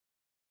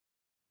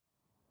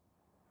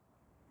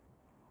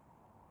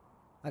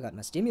I got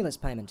my stimulus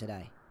payment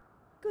today.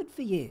 Good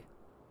for you.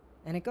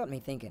 And it got me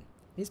thinking.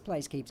 This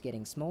place keeps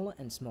getting smaller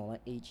and smaller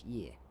each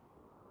year.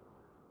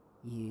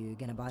 You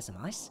gonna buy some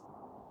ice?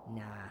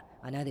 Nah,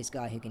 I know this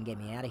guy who can get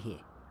me out of here.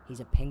 He's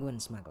a penguin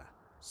smuggler.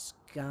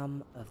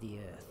 Scum of the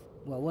earth.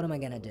 Well, what am I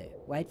gonna do?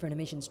 Wait for an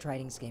emissions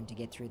trading scheme to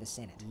get through the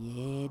Senate?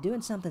 Yeah,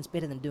 doing something's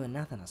better than doing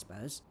nothing, I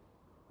suppose.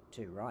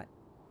 Too right.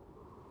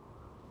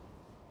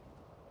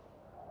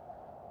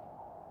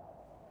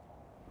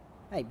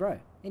 Hey bro,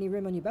 any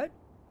room on your boat?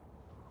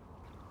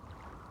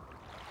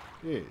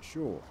 Yeah,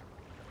 sure.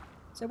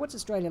 So what's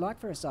Australia like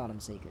for asylum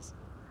seekers?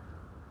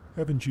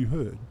 Haven't you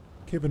heard?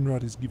 Kevin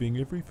Rudd is giving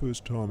every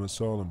first-time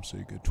asylum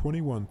seeker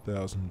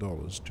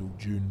 $21,000 till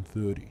June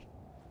 30.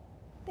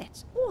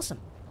 That's awesome.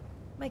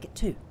 Make it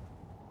 2.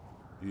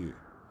 Here,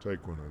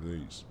 take one of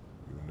these.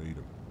 You'll need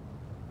 'em.